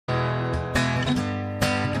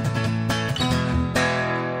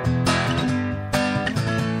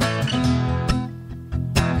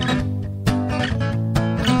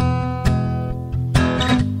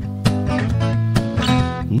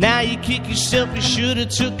you kick yourself, you should've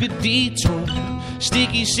took a detour.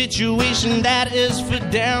 Sticky situation, that is for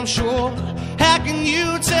damn sure. How can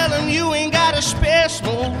you tell him you ain't got a spare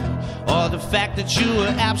smoke? Or the fact that you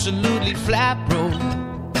were absolutely flat broke?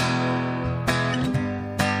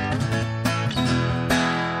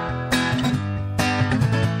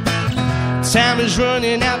 Time is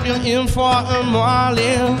running out, you're in for a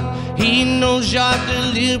marlin. He knows you're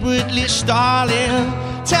deliberately stalling.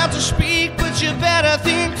 Time to speak, but you better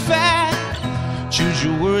think fast. Choose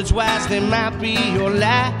your words wise, they might be your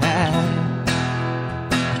last.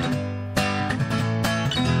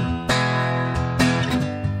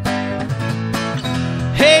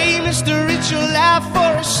 Hey, Mr. It's your life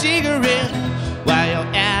for a cigarette. While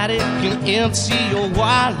you're at it, can empty your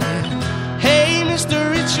wallet. Hey,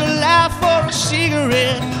 Mr. It's your life for a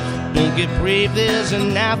cigarette. Don't get brave, there's a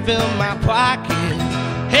knife in my pocket.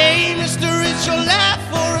 Hey, Mr. It's your life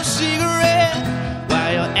for a cigarette.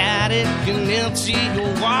 While you're at it, can empty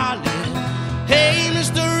your wallet. Hey,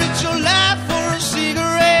 Mr. It's your life for a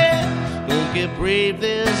cigarette. Don't get brave,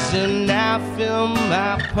 there's a knife in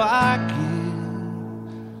my pocket.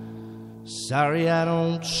 Sorry, I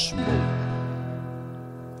don't smoke.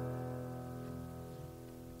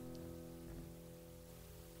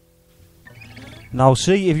 Now,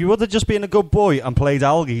 see, if you would have just been a good boy and played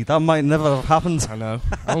Algie, that might never have happened. I know.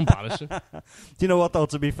 How embarrassing. Do you know what, though,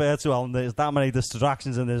 to be fair to Alan, there's that many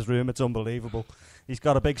distractions in this room, it's unbelievable. He's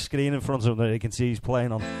got a big screen in front of him that you can see he's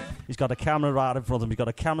playing on. He's got a camera right in front of him. He's got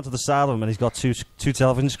a camera to the side of him, and he's got two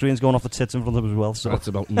television screens going off the tits in front of him as well. So that's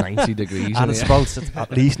about 90 degrees. And it's about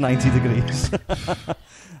at least 90 degrees.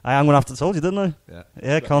 I'm going to have to told you, didn't I?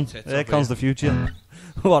 Yeah. Aircon's the future.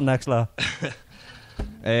 What next, lad?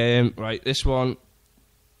 Right, this one.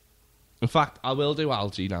 In fact, I will do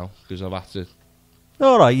Algie now because I've had to.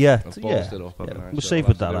 All right, yeah. I've ballsed it up. We'll save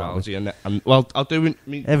with that. Algie and well, I'll do it.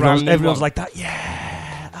 Everyone's like that.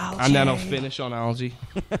 Yeah, Algie. And then I'll finish on Algie.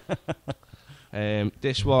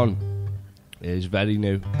 This one is very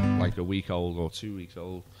new, like a week old or 2 weeks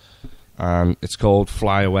old, and it's called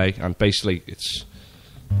 "Fly Away." And basically, it's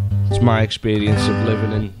my experience of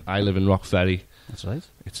living in. I live in Rock Ferry. That's right.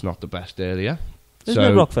 It's not the best area. Isn't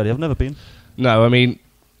it Rock Ferry? I've never been. No, I mean,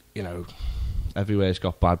 you know, everywhere's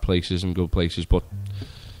got bad places and good places, but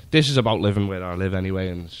this is about living where I live anyway.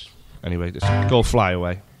 And anyway, it's called "Fly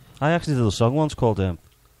Away." I actually did a song once called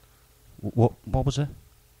what was it?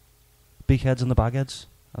 Big Heads and the Bagheads,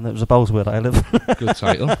 and it was about where I live. Good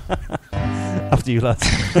title. After you, lads.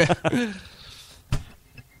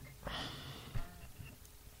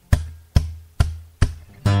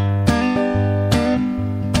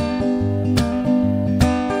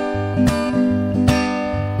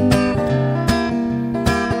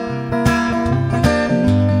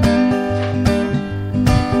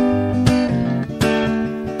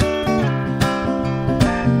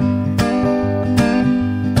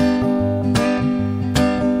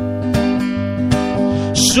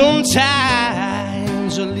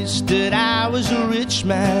 Sometimes I wish that I was a rich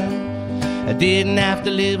man. I didn't have to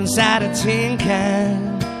live inside a tin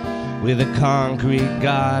can with a concrete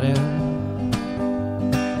garden.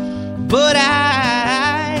 But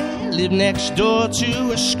I live next door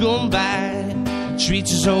to a scumbag.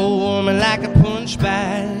 Treats his old woman like a punch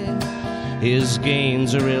bag. His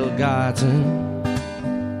game's a real garden.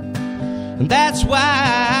 And that's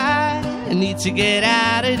why I need to get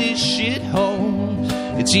out of this shithole.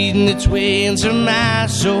 It's eating its way into my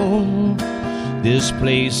soul. This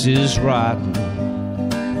place is rotten.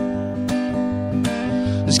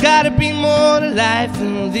 There's gotta be more to life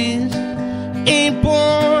than this. Ain't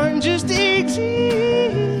born just to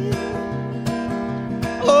exist.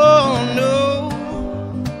 Oh no.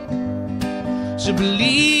 So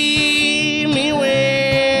believe me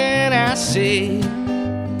when I say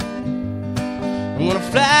I'm gonna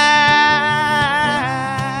fly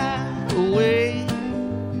away.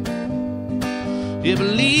 You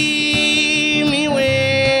believe me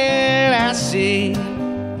when I say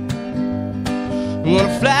I'm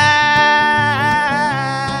gonna fly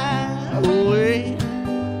away.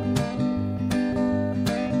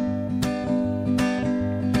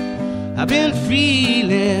 I've been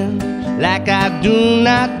feeling like I do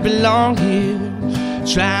not belong here.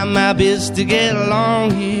 Trying my best to get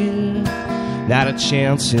along here. Not a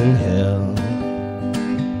chance in hell.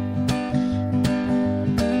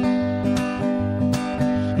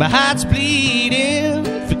 My heart's bleeding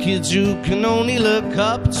for kids who can only look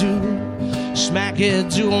up to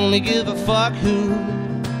smackheads who only give a fuck who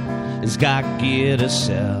has got gear to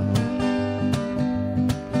sell.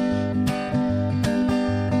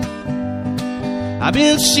 I've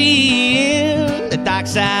been seeing the dark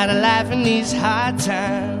side of life in these hard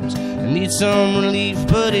times. need some relief,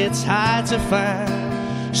 but it's hard to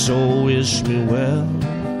find. So wish me well.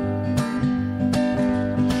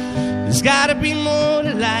 There's gotta be more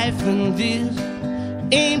to life than this.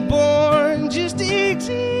 Ain't born just to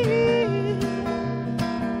exist.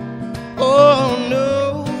 Oh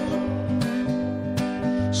no.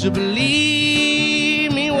 So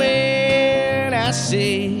believe me when I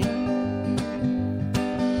say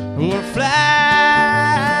I'm gonna fly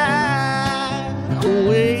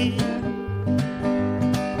away.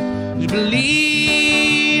 Just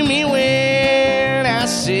believe me when I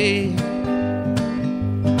say I'm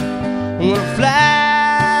gonna fly.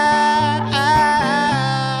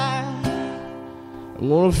 I'm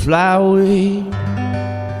gonna fly away.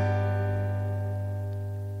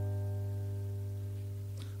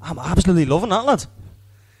 I'm absolutely loving that, lad.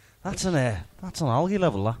 That's an algae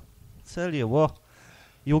level, that. Tell you what,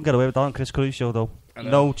 you won't get away with that on Chris Curry's show, though.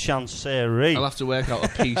 No chance, sirree. I'll have to work out a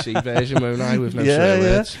PC version, won't I, with no swear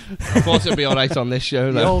words. I thought it'd be alright on this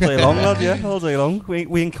show, though. Yeah, all day long, lad, yeah, all day long.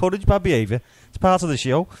 We encourage bad behaviour. It's part of the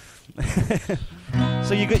show.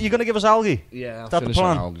 So you're going to give us algae? Yeah, I'll finish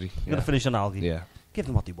on algae. You're going to finish on algae? Yeah. Give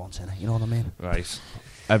them what they want, innit? You know what I mean? Right.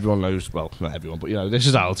 Everyone knows, well, not everyone, but, you know, this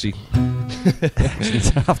is algae.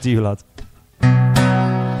 After you, lad.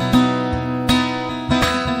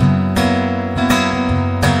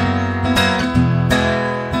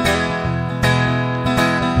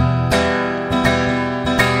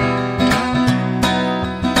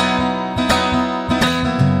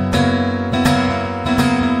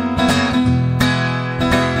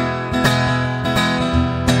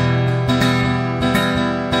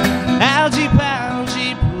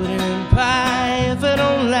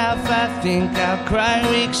 Cry,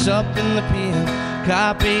 wakes up in the PM,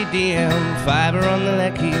 carpe diem, fiber on the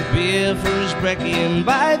lecky, beer for his brekkie, and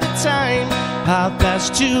by the time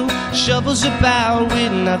 2:30, shovels about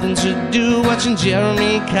with nothing to do, watching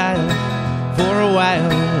Jeremy Kyle for a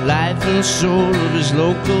while, life and soul of his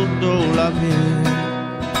local dole of him.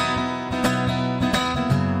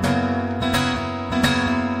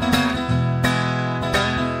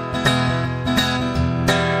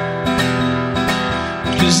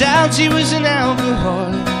 Cause Algie was an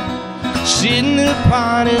alcoholic, sitting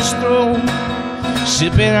upon his throne,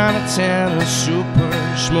 sipping on a can of super,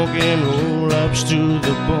 smoking roll-ups to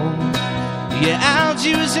the bone. Yeah,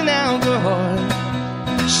 Algie was an alcoholic,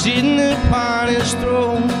 sitting upon his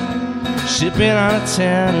throne, sipping on a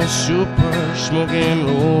can of super, smoking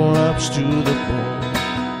roll-ups to the bone.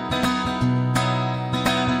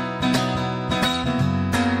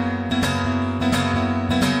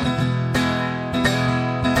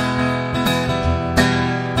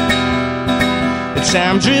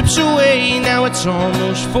 Time drips away, now it's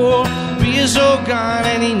almost 4. Beer's all gone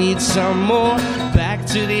and he needs some more. Back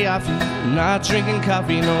to the office, not drinking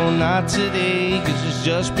coffee, no, not today, cause it's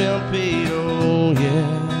just been paid, oh yeah.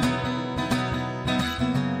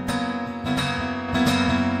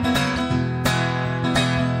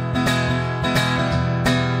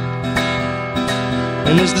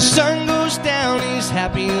 And as the sun goes down, he's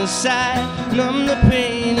happy inside, numb the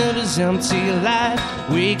pain of his empty life.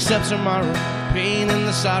 Wakes up tomorrow, pain and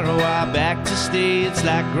the sorrow are back to stay. It's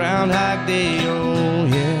like Groundhog Day, oh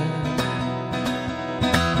yeah.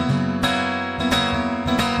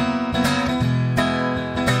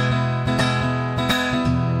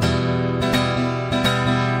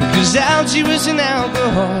 Cause Algie was an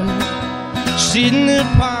alcoholic, sitting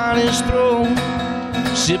upon his throne,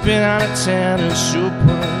 sipping on a tan of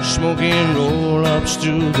super, smoking roll-ups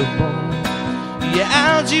to the bone. Yeah,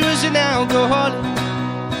 Algie was an alcoholic,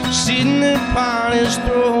 sitting upon his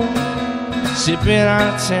throne, sipping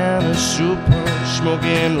on a tan of super,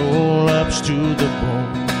 smoking roll-ups to the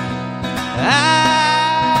bone.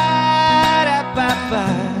 Ah-da-ba-ba.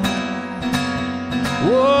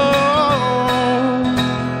 Whoa.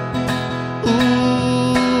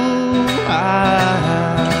 Ooh, ah.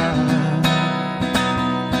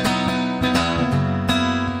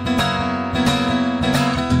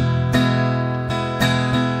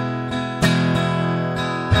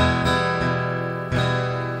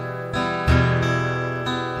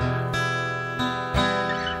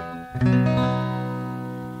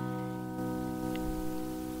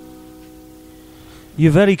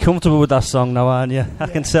 You're very comfortable with that song now, aren't you? I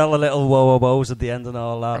can tell the little whoa-whoa-wows at the end and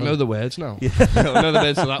all that. I know the words now. Yeah. I know the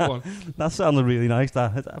words to that one. That sounded really nice,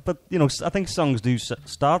 that. But, you know, I think songs do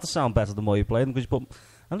start to sound better the more you play them, because you put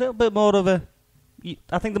a little bit more of a...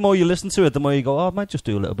 I think the more you listen to it, the more you go, oh, I might just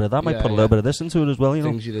do a little bit of that. I might put a little bit of this into it as well, you know.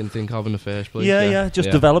 Things you didn't think of in the first place. Yeah, just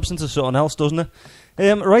develops into something else, doesn't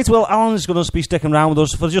it? Right, well, Alan is going to be sticking around with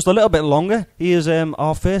us for just a little bit longer. He is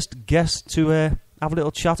our first guest to have a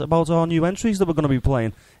little chat about our new entries that we're going to be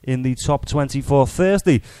playing in the top 20 for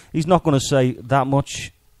Thursday. He's not going to say that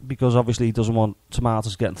much because obviously he doesn't want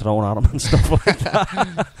tomatoes getting thrown at him and stuff like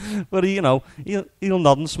that. But he'll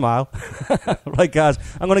nod and smile. Right, guys,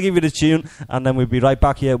 I'm going to give you the tune, and then we'll be right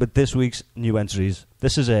back here with this week's new entries.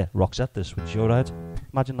 This is Roxette, this with Joyride.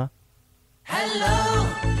 Imagine that. Hello,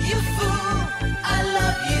 you fool, I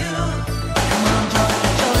love you.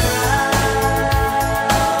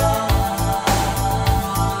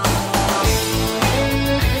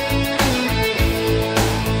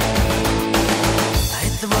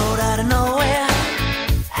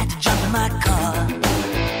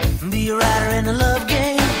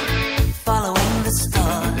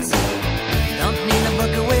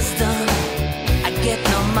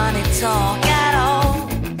 Talk at all.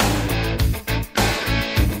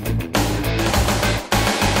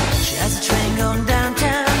 She has a train going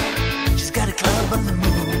downtown. She's got a club on the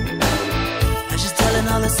moon, and she's telling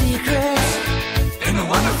all her secrets in a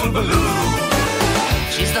wonderful balloon.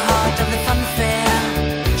 She's the heart of the fun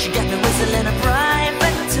fair. She got me whistling a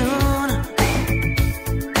private tune,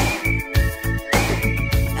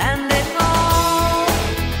 and it all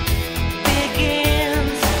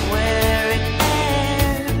begins where it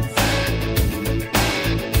ends.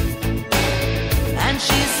 And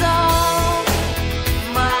she's all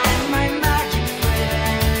my magic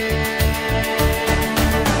friend.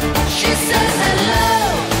 She says, hello,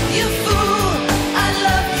 you fool, I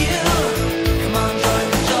love you. Come on, join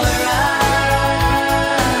the joyride.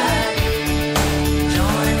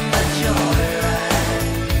 Join the joyride.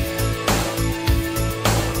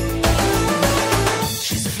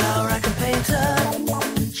 She's a flower I can paint her.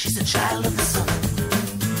 She's a child of the sun.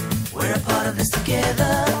 We're a part of this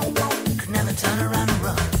together. Never turn around and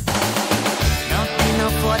run. Don't need no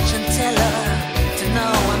fortune teller to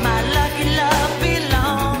know where my lucky love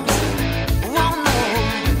belongs. Won't know,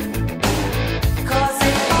 'cause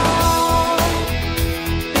it all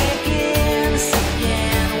begins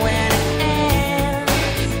again when it ends.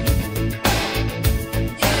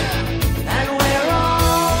 Yeah. And we're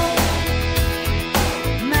all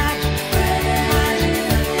magic friends.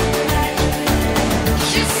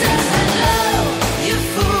 She says, hello, you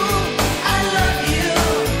fool, I love you.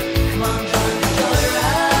 Come on, join the joyride.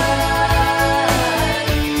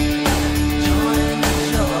 Join the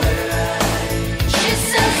joyride. She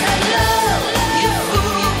says, hello, you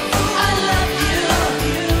fool, I love you.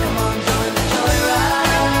 Come on, join the joyride.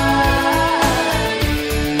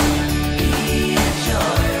 Be a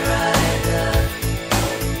joyrider.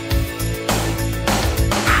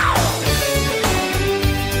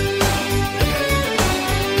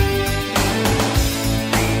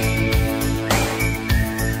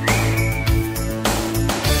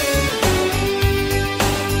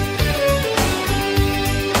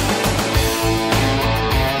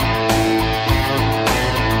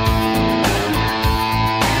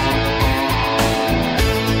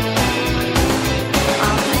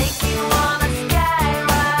 I'll take you on a sky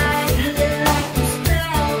ride, like the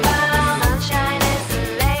spellbound. Sunshine is a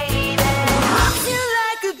lady, rocks you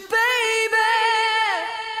like a baby.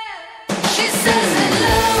 She says,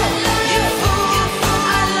 hello, you fool,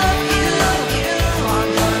 I love you. Come on,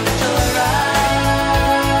 join the joyride.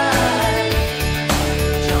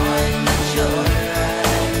 Join the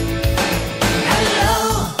joyride. Hello,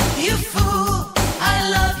 you fool, I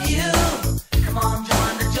love you. Come on,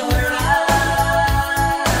 join the joyride.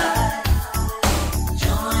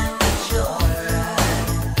 Join the joyride.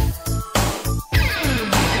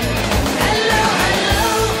 Hello,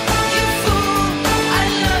 you fool, I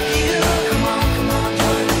love you. Come on,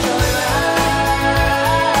 join the joyride.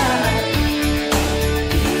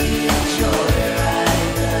 Be a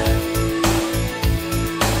joyrider.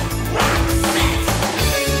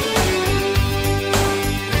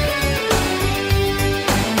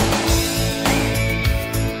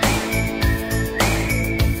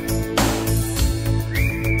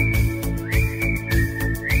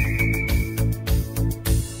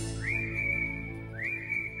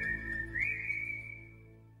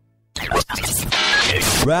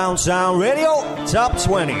 Round Sound Radio Top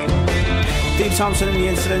 20. Steve Thompson and the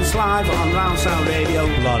Incidents live on Round Sound Radio.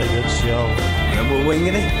 Bloody good show. And we're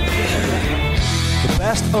winging it. The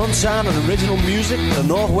best unsigned and original music the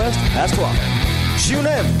Northwest has to offer. Tune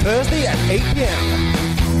in Thursday at 8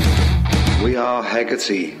 p.m. We are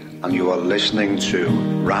Hecate, and you are listening to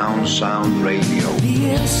Round Sound Radio.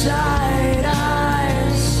 The inside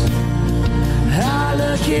eyes are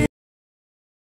looking.